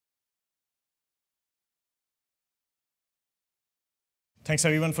Thanks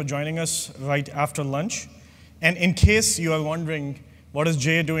everyone for joining us right after lunch. And in case you are wondering, what is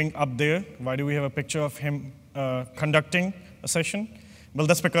Jay doing up there? Why do we have a picture of him conducting a session? Well,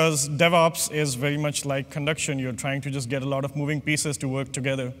 that's because DevOps is very much like conduction. You're trying to just get a lot of moving pieces to work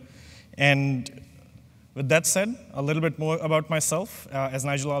together. And with that said, a little bit more about myself. As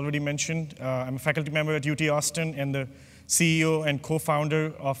Nigel already mentioned, I'm a faculty member at UT Austin and the CEO and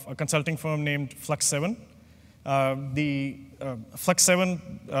co-founder of a consulting firm named Flux7.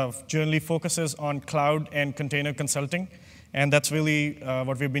 Flux7 generally focuses on cloud and container consulting, and that's really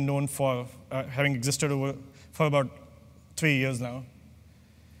what we've been known for, having existed for about 3 years now.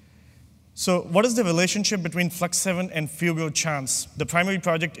 So what is the relationship between Flux7 and Fugro Chance? The primary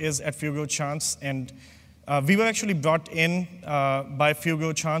project is at Fugro Chance, and we were actually brought in by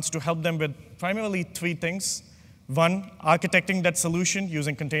Fugro Chance to help them with primarily 3 things. 1, architecting that solution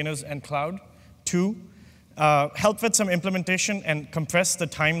using containers and cloud. 2, help with some implementation and compress the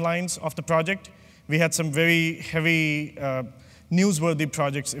timelines of the project. We had some very heavy newsworthy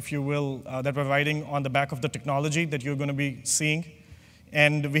projects, if you will, that were riding on the back of the technology that you're going to be seeing.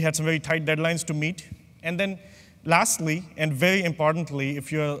 And we had some very tight deadlines to meet. And then lastly, and very importantly,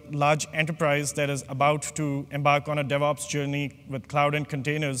 if you're a large enterprise that is about to embark on a DevOps journey with cloud and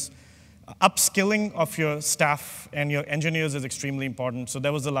containers, upskilling of your staff and your engineers is extremely important. So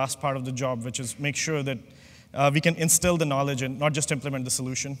that was the last part of the job, which is make sure that we can instill the knowledge and not just implement the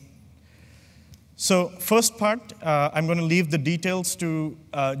solution. So first part, I'm going to leave the details to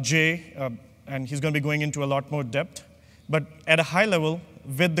Jay, and he's going to be going into a lot more depth. But at a high level,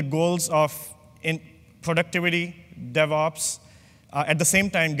 with the goals of productivity, DevOps, at the same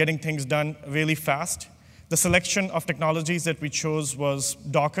time getting things done really fast, the selection of technologies that we chose was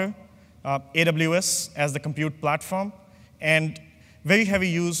Docker, AWS as the compute platform, and very heavy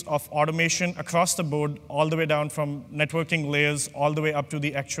use of automation across the board, all the way down from networking layers, all the way up to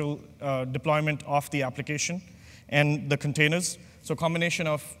the actual deployment of the application and the containers. So a combination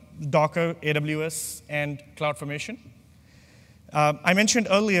of Docker, AWS, and CloudFormation. I mentioned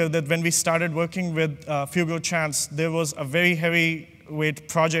earlier that when we started working with Fugro Chance, there was a very heavyweight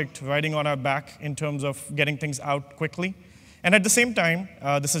project riding on our back in terms of getting things out quickly. And at the same time,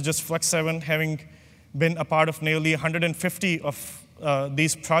 this is just Flux7, having been a part of nearly 150 of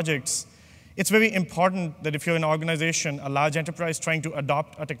these projects, it's very important that if you're an organization, a large enterprise trying to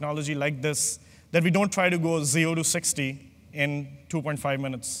adopt a technology like this, that we don't try to go 0 to 60 in 2.5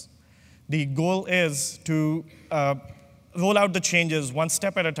 minutes. The goal is to roll out the changes one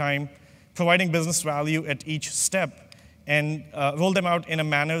step at a time, providing business value at each step, and roll them out in a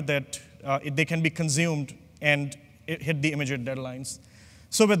manner that they can be consumed and hit the immediate deadlines.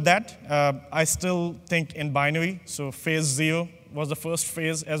 So with that, I still think in binary. So phase 0 was the first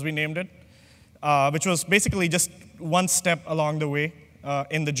phase, as we named it, which was basically just one step along the way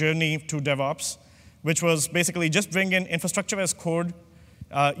in the journey to DevOps, which was basically just bring in infrastructure as code,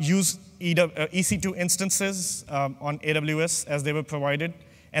 use EC2 instances on AWS as they were provided,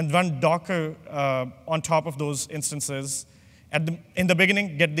 and run Docker on top of those instances. In the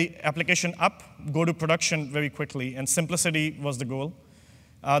beginning, get the application up, go to production very quickly, and simplicity was the goal.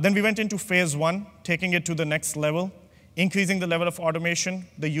 Then we went into phase 1, taking it to the next level, increasing the level of automation.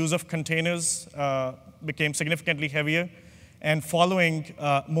 The use of containers became significantly heavier, and following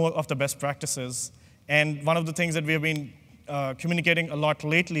more of the best practices. And one of the things that we have been communicating a lot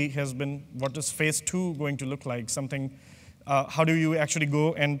lately has been, what is phase 2 going to look like? How do you actually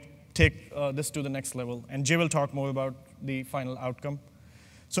go and take this to the next level? And Jay will talk more about the final outcome.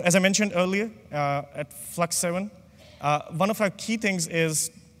 So as I mentioned earlier, at Flux7, one of our key things is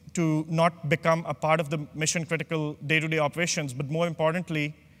to not become a part of the mission-critical day-to-day operations, but more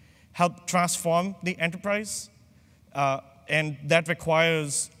importantly, help transform the enterprise. And that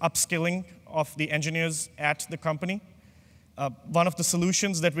requires upskilling of the engineers at the company. One of the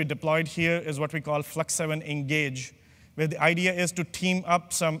solutions that we deployed here is what we call Flux7 Engage, where the idea is to team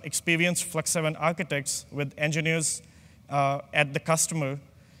up some experienced Flux7 architects with engineers at the customer,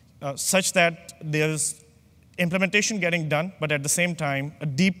 such that there's implementation getting done, but at the same time, a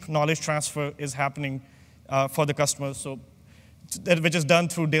deep knowledge transfer is happening for the customer, which is done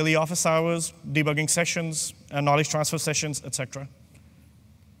through daily office hours, debugging sessions, knowledge transfer sessions, etc.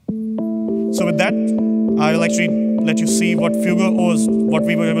 So with that, I'll actually let you see what Fugro owes, what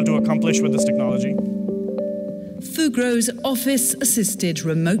we were able to accomplish with this technology. Fugro's Office-Assisted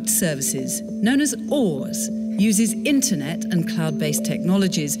Remote Services, known as OARS, uses internet and cloud-based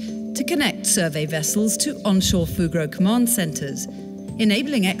technologies to connect survey vessels to onshore Fugro command centers,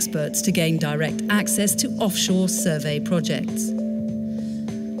 enabling experts to gain direct access to offshore survey projects.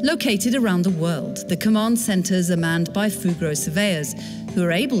 Located around the world, the command centers are manned by Fugro surveyors who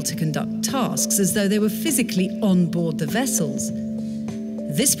are able to conduct tasks as though they were physically on board the vessels.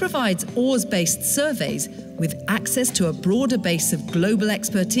 This provides oars-based surveys with access to a broader base of global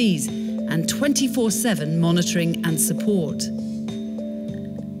expertise and 24/7 monitoring and support.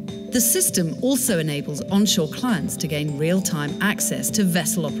 The system also enables onshore clients to gain real-time access to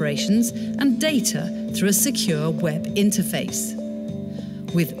vessel operations and data through a secure web interface.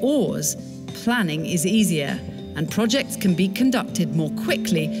 With oars, planning is easier and projects can be conducted more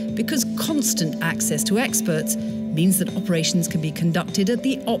quickly because constant access to experts means that operations can be conducted at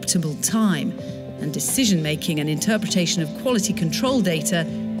the optimal time, and decision-making and interpretation of quality control data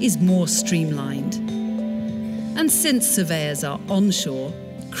is more streamlined. And since surveyors are onshore,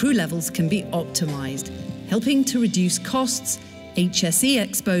 crew levels can be optimized, helping to reduce costs, HSE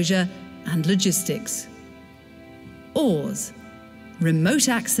exposure, and logistics. Oars, remote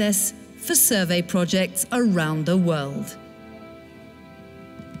access for survey projects around the world.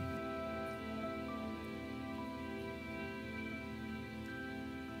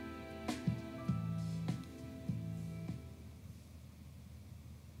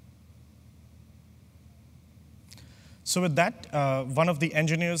 So with that, one of the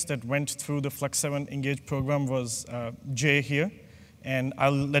engineers that went through the Flex 7 Engage program was Jay here. And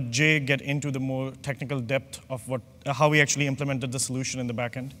I'll let Jay get into the more technical depth of how we actually implemented the solution in the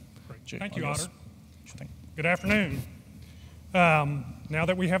back end. Great. Jay, Thank you, yours. Otter. Sure thing. Good afternoon. Now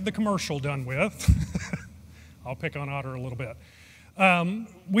that we have the commercial done with, I'll pick on Otter a little bit.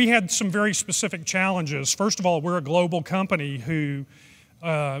 We had some very specific challenges. First of all, we're a global company who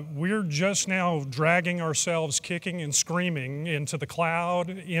we're just now dragging ourselves kicking and screaming into the cloud,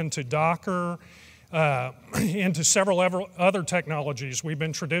 into Docker, into several other technologies. We've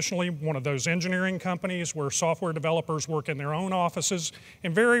been traditionally one of those engineering companies where software developers work in their own offices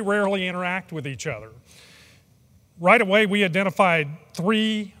and very rarely interact with each other. Right away, we identified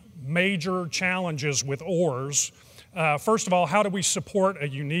three major challenges with oars. First of all, how do we support a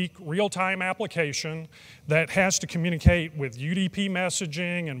unique real-time application that has to communicate with UDP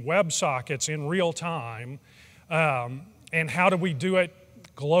messaging and WebSockets in real time? And how do we do it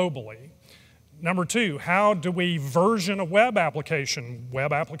globally? Number two, how do we version a web application?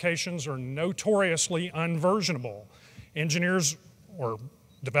 Web applications are notoriously unversionable. Engineers or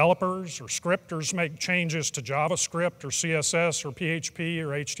developers or scripters make changes to JavaScript or CSS or PHP or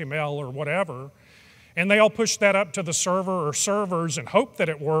HTML or whatever, and they all push that up to the server or servers and hope that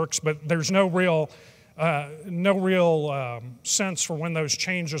it works, but there's no real sense for when those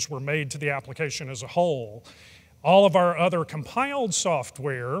changes were made to the application as a whole. All of our other compiled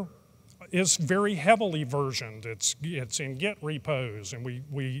software is very heavily versioned. It's in Git repos, and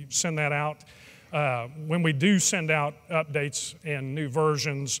we send that out. When we do send out updates and new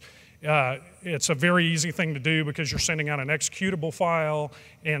versions, it's a very easy thing to do because you're sending out an executable file,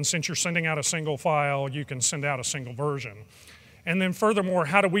 and since you're sending out a single file, you can send out a single version. And then furthermore,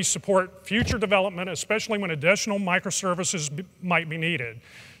 how do we support future development, especially when additional microservices might be needed?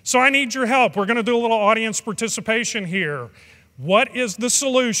 So I need your help. We're going to do a little audience participation here. What is the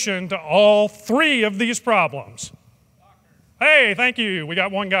solution to all three of these problems? Hey, thank you. We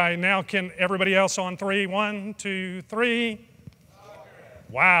got one guy. Now can everybody else on three? 1, 2, 3.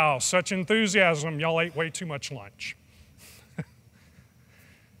 Wow, such enthusiasm. Y'all ate way too much lunch.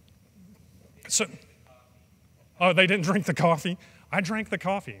 Oh, they didn't drink the coffee? I drank the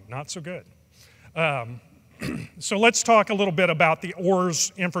coffee. Not so good. So let's talk a little bit about the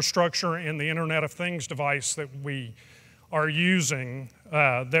oars infrastructure and the Internet of Things device that we are using,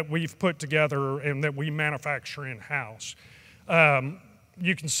 that we've put together and that we manufacture in-house.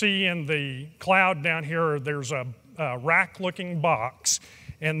 You can see in the cloud down here, there's a rack-looking box,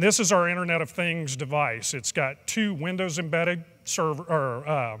 and this is our Internet of Things device. It's got 2 Windows embedded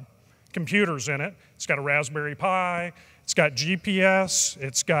computers in it. It's got a Raspberry Pi, it's got GPS,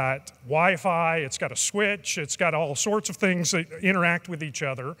 it's got Wi-Fi, it's got a switch, it's got all sorts of things that interact with each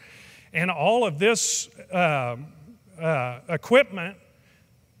other. And all of this equipment,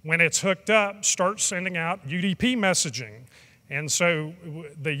 when it's hooked up, starts sending out UDP messaging. And so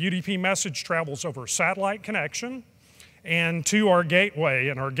the UDP message travels over a satellite connection and to our gateway.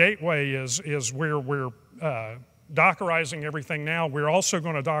 And our gateway is where we're Dockerizing everything now. We're also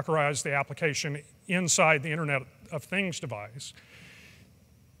going to Dockerize the application inside the Internet of Things device.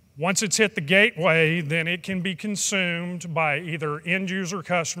 Once it's hit the gateway, then it can be consumed by either end user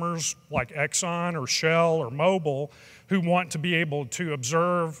customers like Exxon or Shell or Mobil who want to be able to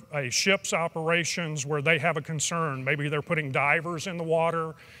observe a ship's operations where they have a concern. Maybe they're putting divers in the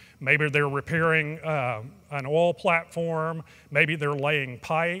water, maybe they're repairing an oil platform, maybe they're laying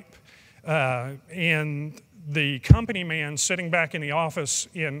pipe, and the company man sitting back in the office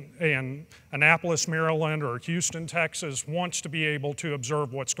in Annapolis, Maryland, or Houston, Texas, wants to be able to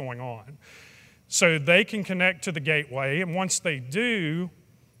observe what's going on. So they can connect to the gateway, and once they do,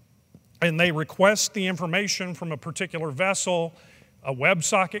 and they request the information from a particular vessel, a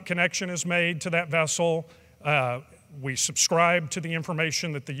WebSocket connection is made to that vessel. We subscribe to the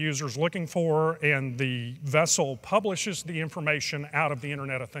information that the user is looking for, and the vessel publishes the information out of the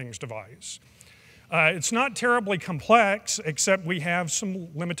Internet of Things device. It's not terribly complex, except we have some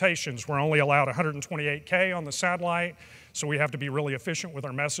limitations. We're only allowed 128K on the satellite, so we have to be really efficient with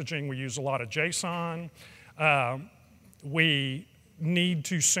our messaging. We use a lot of JSON. We need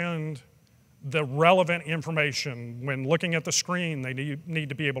to send the relevant information. When looking at the screen, they need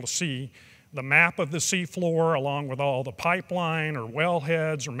to be able to see the map of the seafloor along with all the pipeline or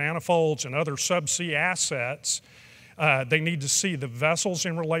wellheads or manifolds and other subsea assets. They need to see the vessels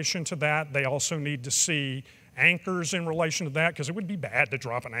in relation to that. They also need to see anchors in relation to that, because it would be bad to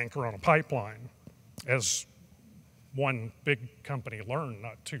drop an anchor on a pipeline, as one big company learned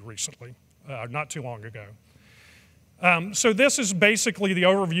not too long ago. So this is basically the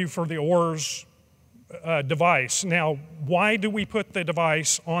overview for the OARS device. Now, why do we put the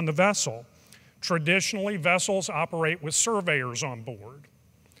device on the vessel? Traditionally, vessels operate with surveyors on board.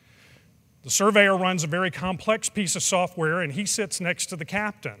 The surveyor runs a very complex piece of software, and he sits next to the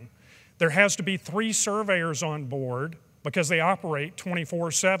captain. There has to be 3 surveyors on board because they operate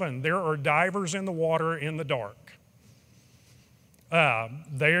 24/7. There are divers in the water in the dark.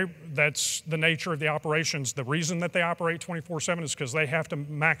 That's the nature of the operations. The reason that they operate 24/7 is because they have to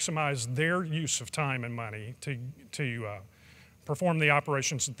maximize their use of time and money to perform the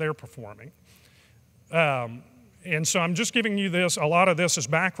operations that they're performing. And so I'm just giving you a lot of this as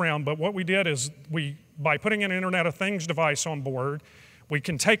background, but what we did is by putting an Internet of Things device on board, we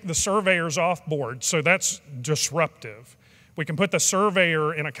can take the surveyors off board, so that's disruptive. We can put the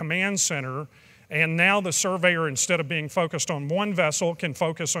surveyor in a command center, and now the surveyor, instead of being focused on one vessel, can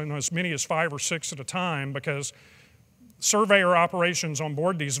focus on as many as 5 or 6 at a time, because surveyor operations on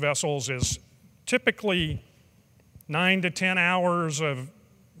board these vessels is typically 9 to 10 hours of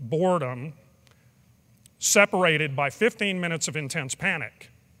boredom, separated by 15 minutes of intense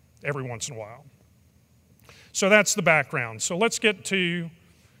panic every once in a while. So that's the background. So let's get to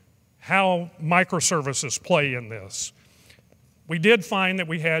how microservices play in this. We did find that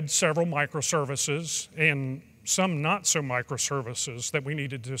we had several microservices and some not so microservices that we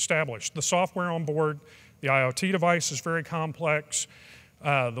needed to establish. The software on board the IoT device is very complex.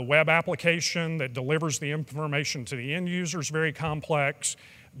 The web application that delivers the information to the end user is very complex.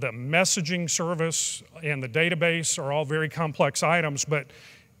 The messaging service and the database are all very complex items, but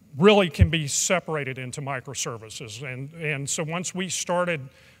really can be separated into microservices. And so once we started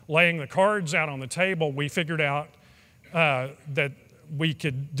laying the cards out on the table, we figured out that we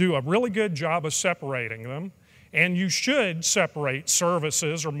could do a really good job of separating them. And you should separate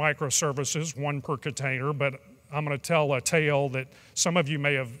services or microservices, one per container, but I'm going to tell a tale that some of you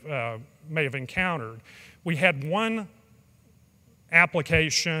may have encountered. We had one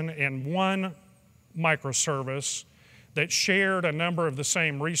application and one microservice that shared a number of the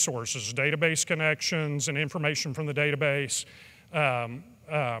same resources, database connections and information from the database,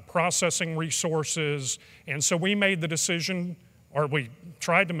 processing resources. And so we made the decision, or we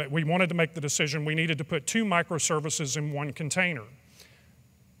wanted to make the decision, we needed to put 2 microservices in one container.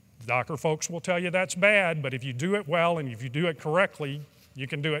 The Docker folks will tell you that's bad, but if you do it well and if you do it correctly, you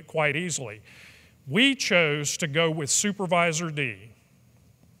can do it quite easily. We chose to go with Supervisor D.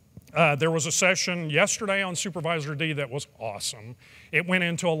 There was a session yesterday on Supervisor D that was awesome. It went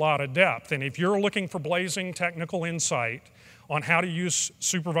into a lot of depth, and if you're looking for blazing technical insight on how to use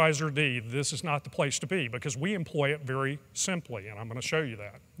Supervisor D, this is not the place to be, because we employ it very simply, and I'm going to show you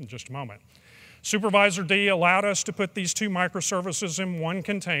that in just a moment. Supervisor D allowed us to put these 2 microservices in one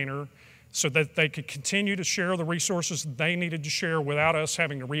container so that they could continue to share the resources they needed to share without us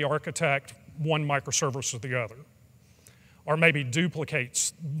having to re-architect one microservice with the other, or maybe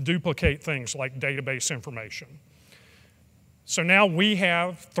duplicate things like database information. So now we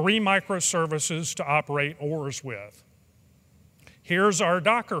have 3 microservices to operate OARS with. Here's our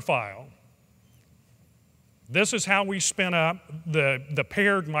Docker file. This is how we spin up the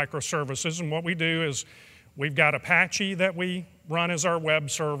paired microservices, and what we do is we've got Apache that we run as our web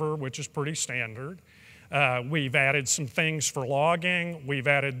server, which is pretty standard. We've added some things for logging. We've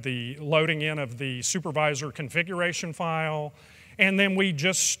added the loading in of the supervisor configuration file. And then we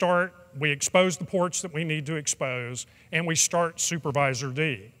expose the ports that we need to expose, and we start Supervisor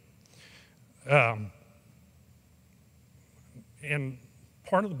D. And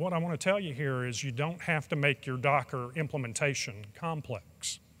part of what I want to tell you here is you don't have to make your Docker implementation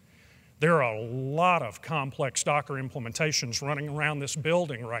complex. There are a lot of complex Docker implementations running around this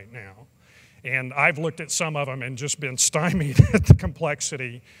building right now. And I've looked at some of them and just been stymied at the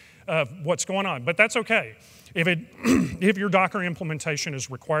complexity of what's going on. But that's okay. If your Docker implementation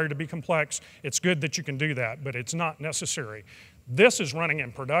is required to be complex, it's good that you can do that, but it's not necessary. This is running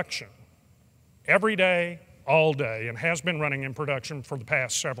in production every day, all day, and has been running in production for the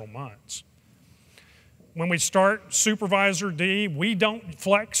past several months. When we start Supervisor D, we don't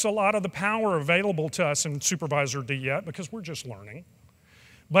flex a lot of the power available to us in Supervisor D yet because we're just learning.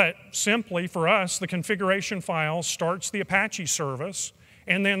 But simply for us, the configuration file starts the Apache service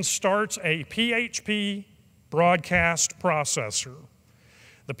and then starts a PHP broadcast processor.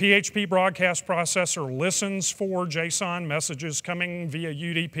 The PHP broadcast processor listens for JSON messages coming via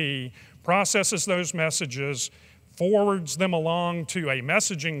UDP, processes those messages, forwards them along to a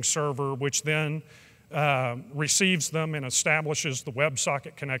messaging server, which then receives them and establishes the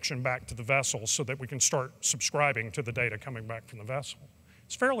WebSocket connection back to the vessel so that we can start subscribing to the data coming back from the vessel.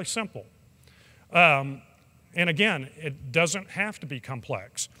 It's fairly simple. And again, it doesn't have to be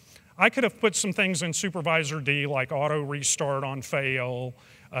complex. I could have put some things in Supervisor D like auto restart on fail,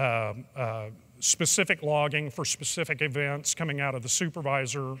 specific logging for specific events coming out of the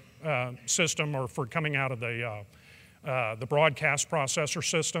supervisor system or for coming out of the broadcast processor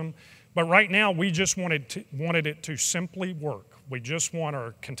system. But right now, we just wanted it to simply work. We just want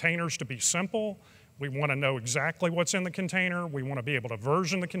our containers to be simple. We want to know exactly what's in the container. We want to be able to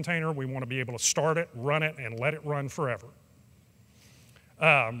version the container. We want to be able to start it, run it, and let it run forever.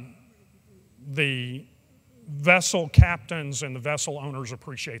 The vessel captains and the vessel owners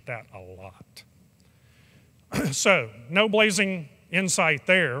appreciate that a lot. So, no blazing insight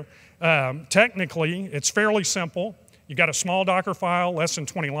there. Technically, it's fairly simple. You've got a small Docker file, less than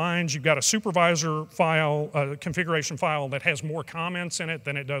 20 lines. You've got a supervisor file, a configuration file that has more comments in it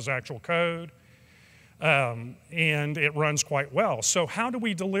than it does actual code. And it runs quite well. So how do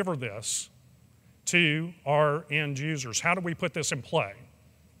we deliver this to our end users? How do we put this in play?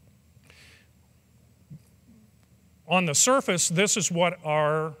 On the surface, this is what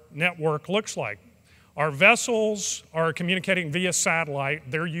our network looks like. Our vessels are communicating via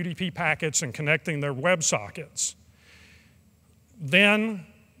satellite their UDP packets and connecting their WebSockets. Then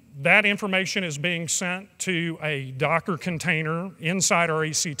that information is being sent to a Docker container inside our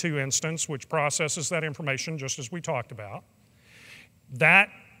EC2 instance, which processes that information just as we talked about. That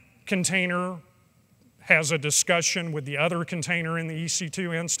container has a discussion with the other container in the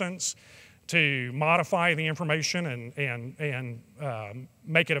EC2 instance to modify the information and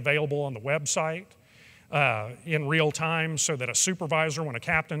make it available on the website in real time so that a supervisor, when a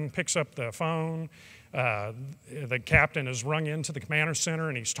captain picks up the phone, the captain is rung into the commander center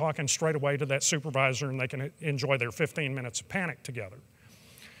and he's talking straight away to that supervisor and they can enjoy their 15 minutes of panic together.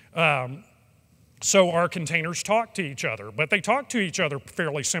 So our containers talk to each other, but they talk to each other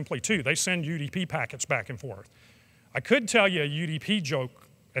fairly simply too. They send UDP packets back and forth. I could tell you a UDP joke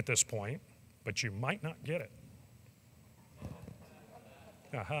at this point, but you might not get it.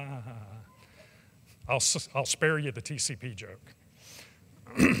 I'll spare you the TCP joke.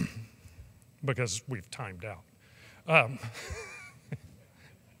 Because we've timed out.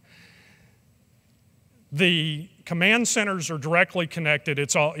 The command centers are directly connected.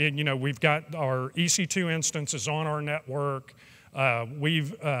 It's all, you know, we've got our EC2 instances on our network.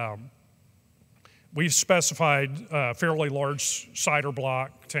 We've specified a fairly large CIDR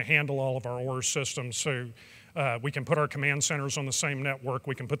block to handle all of our OR systems. So we can put our command centers on the same network.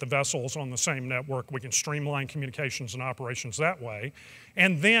 We can put the vessels on the same network. We can streamline communications and operations that way.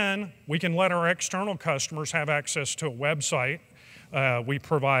 And then we can let our external customers have access to a website. We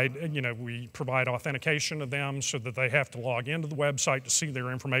provide authentication to them so that they have to log into the website to see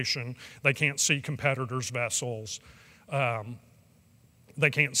their information. They can't see competitors' vessels. They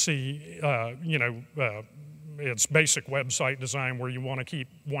can't see, it's basic website design where you want to keep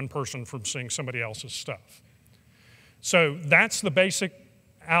one person from seeing somebody else's stuff. So that's the basic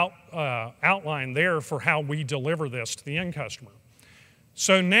outline there for how we deliver this to the end customer.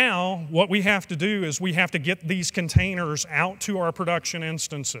 So now what we have to do is we have to get these containers out to our production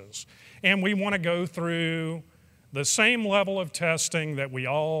instances. And we want to go through the same level of testing that we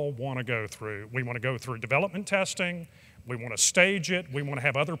all want to go through. We want to go through development testing. We want to stage it. We want to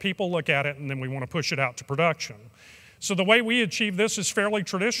have other people look at it. And then we want to push it out to production. So the way we achieve this is fairly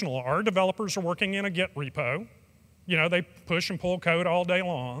traditional. Our developers are working in a Git repo. You know, they push and pull code all day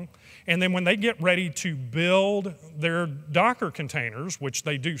long. And then when they get ready to build their Docker containers, which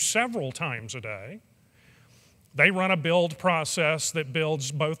they do several times a day, They run a build process that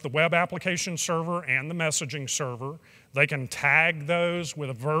builds both the web application server and the messaging server. They can tag those with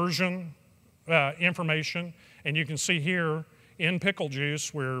a version information, and you can see here in Pickle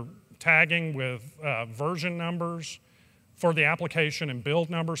Juice, we're tagging with version numbers for the application and build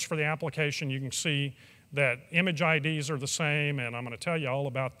numbers for the application. You can see that image IDs are the same, and I'm going to tell you all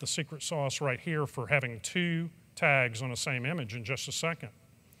about the secret sauce right here for having 2 tags on the same image in just a second.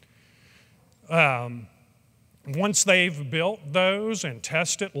 Once they've built those and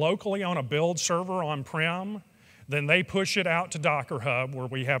test it locally on a build server on-prem, then they push it out to Docker Hub, where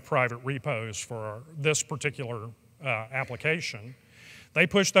we have private repos for this particular application. They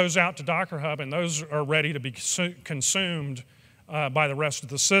push those out to Docker Hub, and those are ready to be consumed by the rest of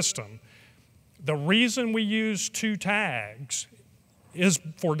the system. The reason we use 2 tags is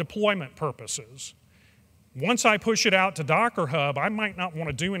for deployment purposes. Once I push it out to Docker Hub, I might not want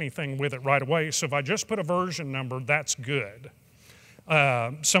to do anything with it right away, so if I just put a version number, that's good.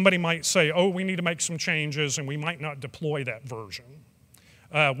 Somebody might say, oh, we need to make some changes, and we might not deploy that version.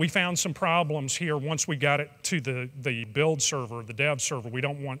 We found some problems here once we got it to the build server, the dev server. We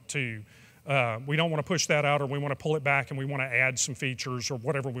don't want to push that out, or we want to pull it back, and we want to add some features or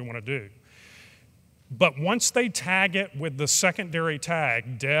whatever we want to do. But once they tag it with the secondary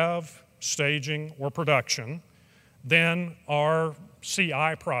tag, dev, staging, or production, then our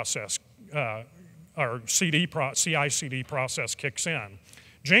CI process, our CI/CD process kicks in.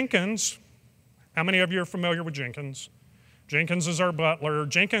 Jenkins, how many of you are familiar with Jenkins? Jenkins is our butler.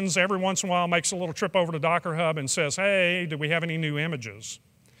 Jenkins every once in a while makes a little trip over to Docker Hub and says, hey, do we have any new images?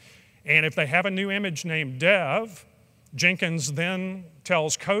 And if they have a new image named dev, Jenkins then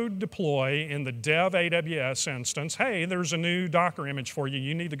tells code deploy in the dev AWS instance, hey, there's a new Docker image for you.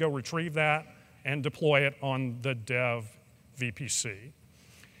 You need to go retrieve that and deploy it on the dev VPC.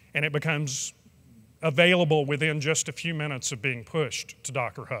 And it becomes available within just a few minutes of being pushed to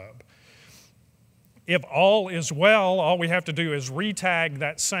Docker Hub. If all is well, all we have to do is retag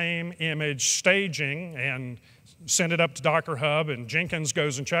that same image staging and send it up to Docker Hub, and Jenkins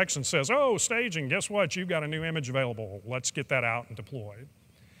goes and checks and says, oh, staging, guess what? You've got a new image available. Let's get that out and deployed.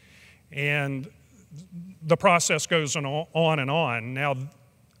 And the process goes on and on. Now,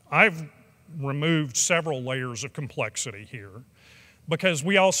 I've removed several layers of complexity here because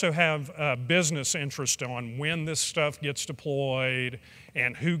we also have a business interest on when this stuff gets deployed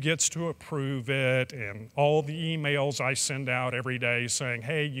and who gets to approve it, and all the emails I send out every day saying,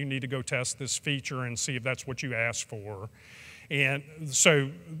 hey, you need to go test this feature and see if that's what you asked for. And so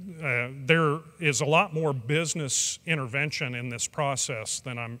there is a lot more business intervention in this process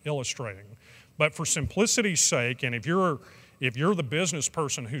than I'm illustrating. But for simplicity's sake, and if you're the business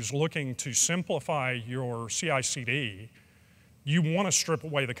person who's looking to simplify your CI/CD, you want to strip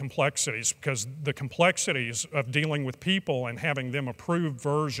away the complexities, because the complexities of dealing with people and having them approve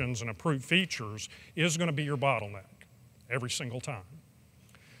versions and approve features is going to be your bottleneck every single time.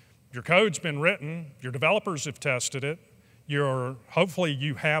 Your code's been written, your developers have tested it, hopefully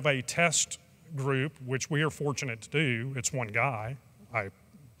you have a test group, which we are fortunate to do. It's one guy.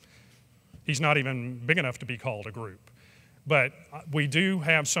 He's not even big enough to be called a group. But we do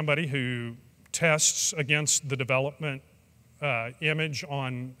have somebody who tests against the development image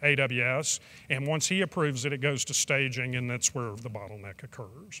on AWS, and once he approves it, it goes to staging, and that's where the bottleneck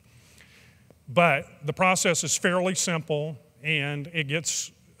occurs. But the process is fairly simple, and it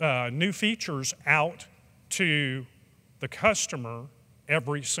gets new features out to the customer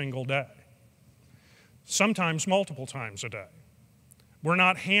every single day, sometimes multiple times a day. We're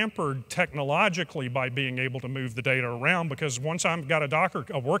not hampered technologically by being able to move the data around, because once I've got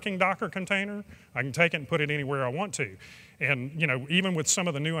a working Docker container, I can take it and put it anywhere I want to. And even with some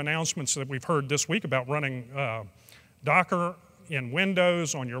of the new announcements that we've heard this week about running Docker in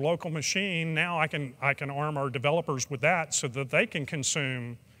Windows on your local machine, now I can arm our developers with that so that they can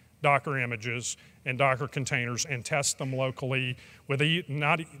consume Docker images and Docker containers and test them locally with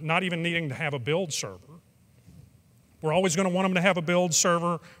not even needing to have a build server. We're always going to want them to have a build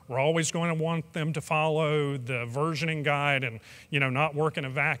server. We're always going to want them to follow the versioning guide and not work in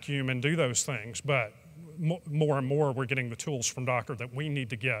a vacuum and do those things. But more and more, we're getting the tools from Docker that we need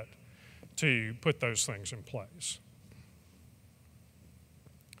to get to put those things in place.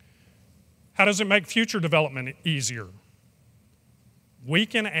 How does it make future development easier? We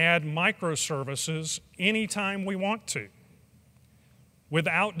can add microservices anytime we want to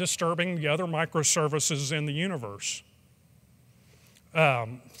without disturbing the other microservices in the universe.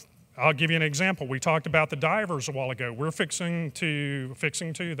 I'll give you an example. We talked about the divers a while ago. We're fixing to,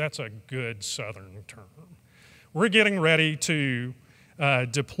 that's a good Southern term. We're getting ready to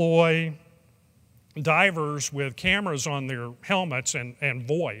deploy divers with cameras on their helmets and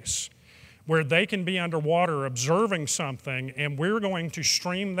voice, where they can be underwater observing something, and we're going to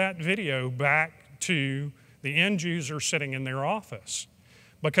stream that video back to the end user sitting in their office.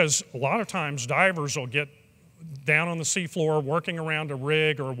 Because a lot of times divers will get down on the seafloor working around a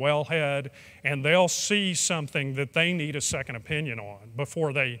rig or a wellhead, and they'll see something that they need a second opinion on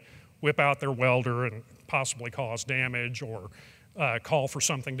before they whip out their welder and possibly cause damage, or call for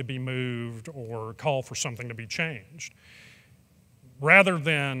something to be moved, or call for something to be changed. Rather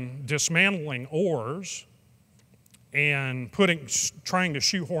than dismantling oars and trying to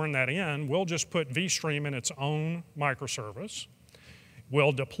shoehorn that in, we'll just put vStream in its own microservice.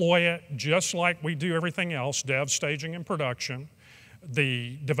 We'll deploy it just like we do everything else, dev, staging, and production.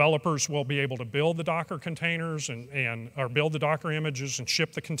 The developers will be able to build the Docker containers or build the Docker images and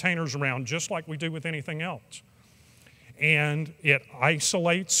ship the containers around just like we do with anything else. And it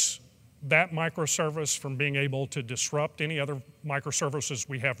isolates that microservice from being able to disrupt any other microservices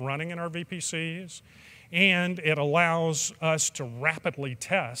we have running in our VPCs. And it allows us to rapidly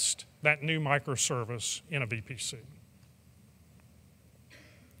test that new microservice in a VPC.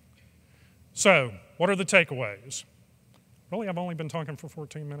 So, what are the takeaways? Really, I've only been talking for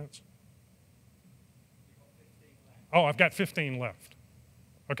 14 minutes? Oh, I've got 15 left.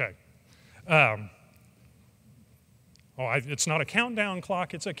 Okay. It's not a countdown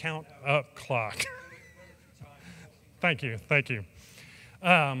clock, it's a count up clock. Thank you, thank you.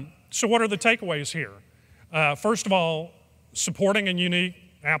 So what are the takeaways here? First of all, supporting a unique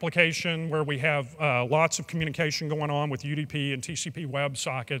application where we have lots of communication going on with UDP and TCP web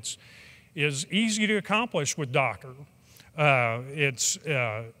sockets is easy to accomplish with Docker. It's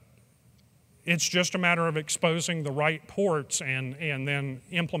just a matter of exposing the right ports and then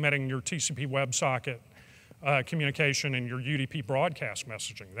implementing your TCP WebSocket communication and your UDP broadcast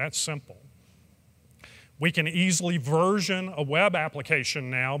messaging. That's simple. We can easily version a web application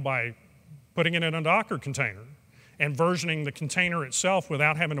now by putting it in a Docker container and versioning the container itself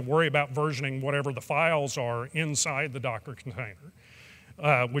without having to worry about versioning whatever the files are inside the Docker container,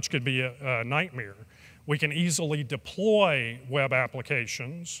 which could be a nightmare. We can easily deploy web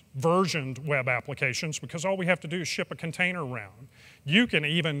applications, versioned web applications, because all we have to do is ship a container around. You can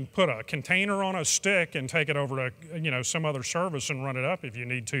even put a container on a stick and take it over to some other service and run it up if you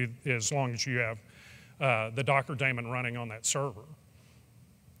need to, as long as you have the Docker daemon running on that server.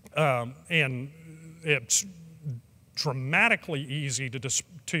 And it's dramatically easy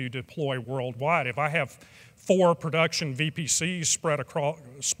to deploy worldwide. If I have 4 production VPCs spread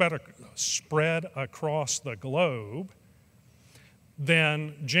across the globe,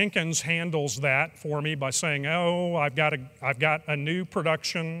 then Jenkins handles that for me by saying, oh, I've got a new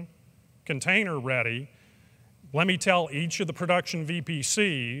production container ready. Let me tell each of the production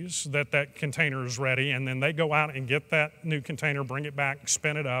VPCs that container is ready, and then they go out and get that new container, bring it back,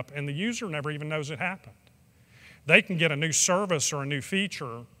 spin it up, and the user never even knows it happened. They can get a new service or a new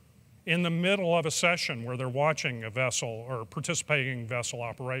feature in the middle of a session where they're watching a vessel or participating in vessel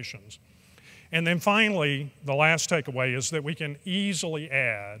operations. And then finally, the last takeaway is that we can easily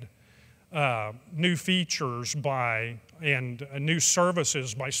add new features and new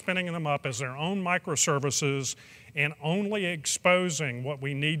services by spinning them up as their own microservices and only exposing what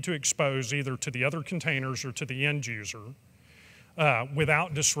we need to expose either to the other containers or to the end user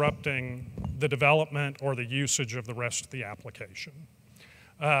without disrupting the development or the usage of the rest of the application.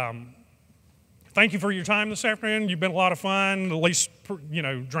 Thank you for your time this afternoon. You've been a lot of fun. At least,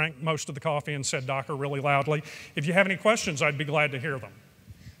 drank most of the coffee and said Docker really loudly. If you have any questions, I'd be glad to hear them.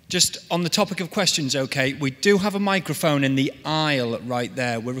 Just on the topic of questions, okay, we do have a microphone in the aisle right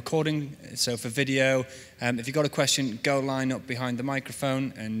there. We're recording, so for video, if you've got a question, go line up behind the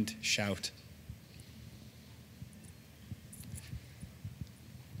microphone and shout.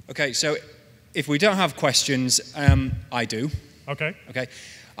 Okay, so if we don't have questions, I do. Okay. Okay.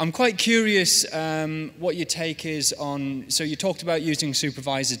 I'm quite curious what your take is on, so you talked about using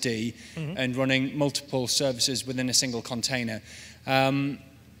Supervisor D and running multiple services within a single container.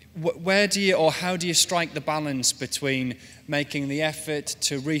 Where do you, or how do you strike the balance between making the effort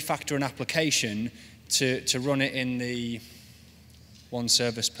to refactor an application to run it in the one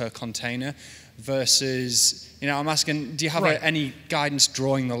service per container versus, I'm asking, do you have any guidance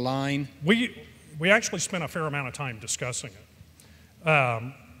drawing the line? We actually spent a fair amount of time discussing it.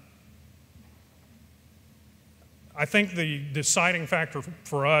 I think the deciding factor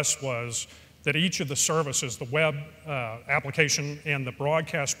for us was that each of the services, the web application and the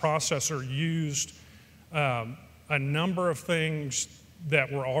broadcast processor, used a number of things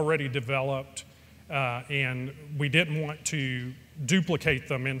that were already developed, and we didn't want to duplicate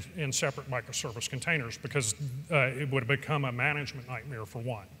them in separate microservice containers, because it would become a management nightmare for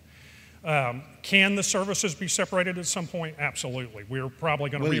one. Can the services be separated at some point? Absolutely. We're probably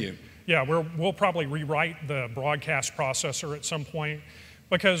going to we'll probably rewrite the broadcast processor at some point,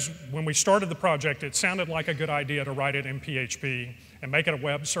 because when we started the project, it sounded like a good idea to write it in PHP and make it a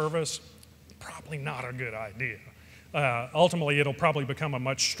web service. Probably not a good idea. Ultimately, it'll probably become a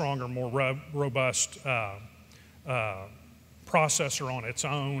much stronger, more robust processor on its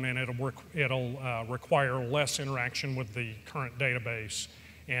own, and it'll require less interaction with the current database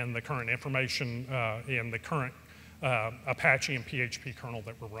and the current information in the current Apache and PHP kernel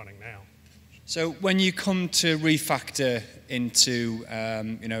that we're running now. So when you come to refactor into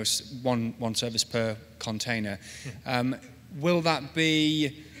one service per container, will that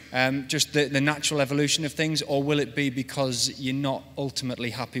be just the natural evolution of things, or will it be because you're not ultimately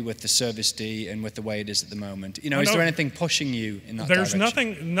happy with the service D and with the way it is at the moment? Is there anything pushing you in that direction?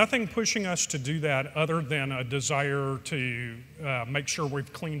 There's nothing pushing us to do that other than a desire to make sure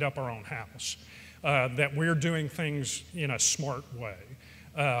we've cleaned up our own house, that we're doing things in a smart way.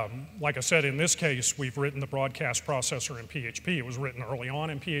 Like I said, in this case, we've written the broadcast processor in PHP. It was written early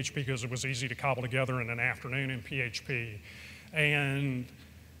on in PHP because it was easy to cobble together in an afternoon in PHP. And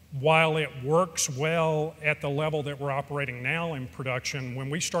while it works well at the level that we're operating now in production, when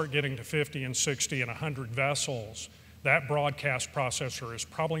we start getting to 50 and 60 and 100 vessels, that broadcast processor is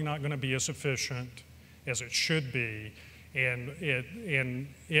probably not going to be as efficient as it should be. And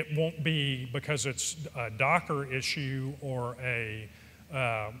it won't be because it's a Docker issue or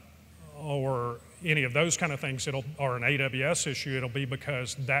any of those kind of things, or an AWS issue. It'll be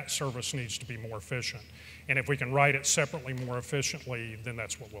because that service needs to be more efficient. And if we can write it separately more efficiently, then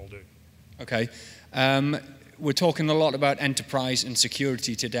that's what we'll do. Okay. We're talking a lot about enterprise and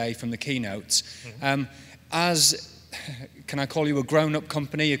security today from the keynotes. Can I call you a grown-up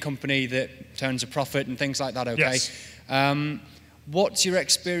company, a company that turns a profit and things like that, okay? Yes. What's your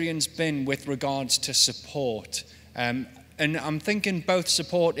experience been with regards to support? And I'm thinking both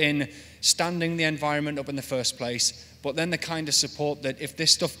support in standing the environment up in the first place, but then the kind of support that if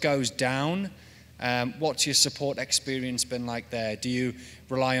this stuff goes down, what's your support experience been like there? Do you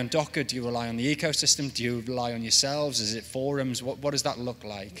rely on Docker? Do you rely on the ecosystem? Do you rely on yourselves? Is it forums? What does that look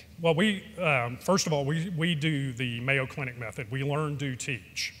like? Well, first of all, we do the Mayo Clinic method. We learn, do,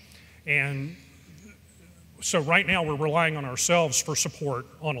 teach. And so right now we're relying on ourselves for support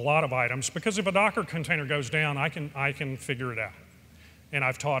on a lot of items, because if a Docker container goes down, I can figure it out. And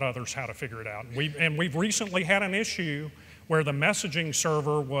I've taught others how to figure it out. And we've recently had an issue where the messaging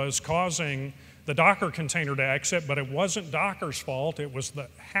server was causing the Docker container to exit, but it wasn't Docker's fault, it was the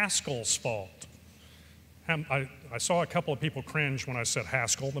Haskell's fault. I saw a couple of people cringe when I said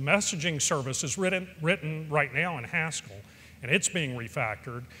Haskell. The messaging service is written right now in Haskell, and it's being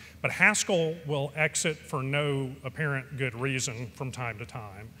refactored, but Haskell will exit for no apparent good reason from time to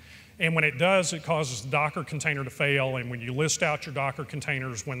time. And when it does, it causes the Docker container to fail, and when you list out your Docker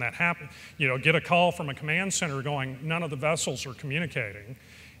containers, when that happens, get a call from a command center going, none of the vessels are communicating.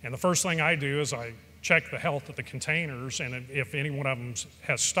 And the first thing I do is I check the health of the containers, and if any one of them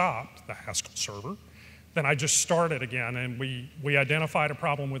has stopped, the Haskell server, then I just start it again, and we identified a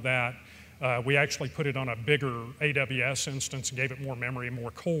problem with that. We actually put it on a bigger AWS instance and gave it more memory and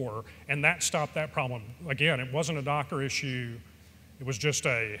more core, and that stopped that problem. Again, it wasn't a Docker issue. It was just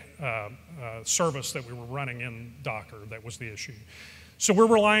a service that we were running in Docker that was the issue. So we're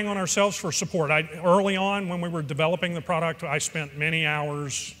relying on ourselves for support. Early on, when we were developing the product, I spent many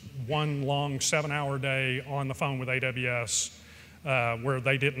hours, one long 7-hour day on the phone with AWS, where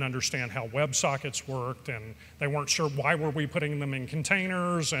they didn't understand how WebSockets worked, and they weren't sure why were we putting them in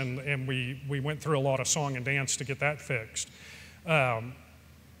containers, and we went through a lot of song and dance to get that fixed. And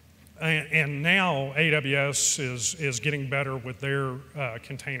now AWS is getting better with their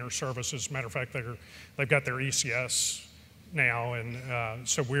container services. Matter of fact, they've got their ECS now, and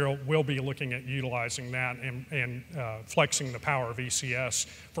so we'll be looking at utilizing that and flexing the power of ECS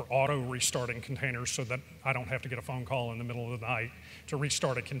for auto restarting containers, so that I don't have to get a phone call in the middle of the night to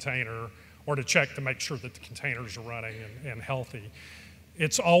restart a container or to check to make sure that the containers are running and healthy.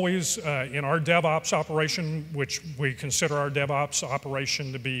 It's always in our DevOps operation, which we consider our DevOps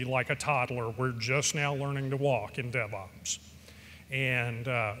operation to be like a toddler. We're just now learning to walk in DevOps. And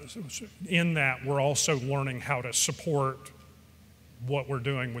in that, we're also learning how to support what we're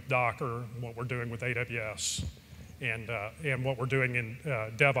doing with Docker, what we're doing with AWS, and what we're doing in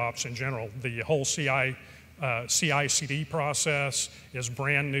DevOps in general. The whole CI/CD process is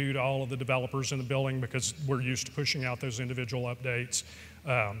brand new to all of the developers in the building, because we're used to pushing out those individual updates.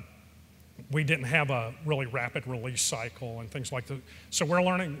 we didn't have a really rapid release cycle and things like that. So we're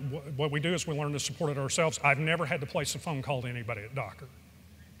learning, what we do is we learn to support it ourselves. I've never had to place a phone call to anybody at Docker.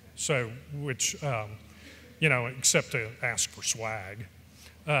 So, which, you know, except to ask for swag.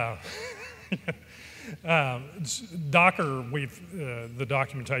 Docker, the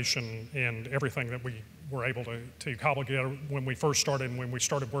documentation and everything that we were able to cobble together when we first started, and when we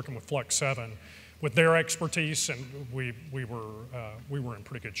started working with Flux 7, with their expertise, and we were in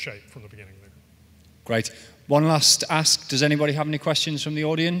pretty good shape from the beginning there. Great. One last ask. Does anybody have any questions from the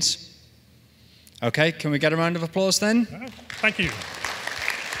audience? Okay, can we get a round of applause then? Thank you.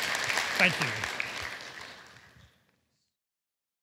 Thank you.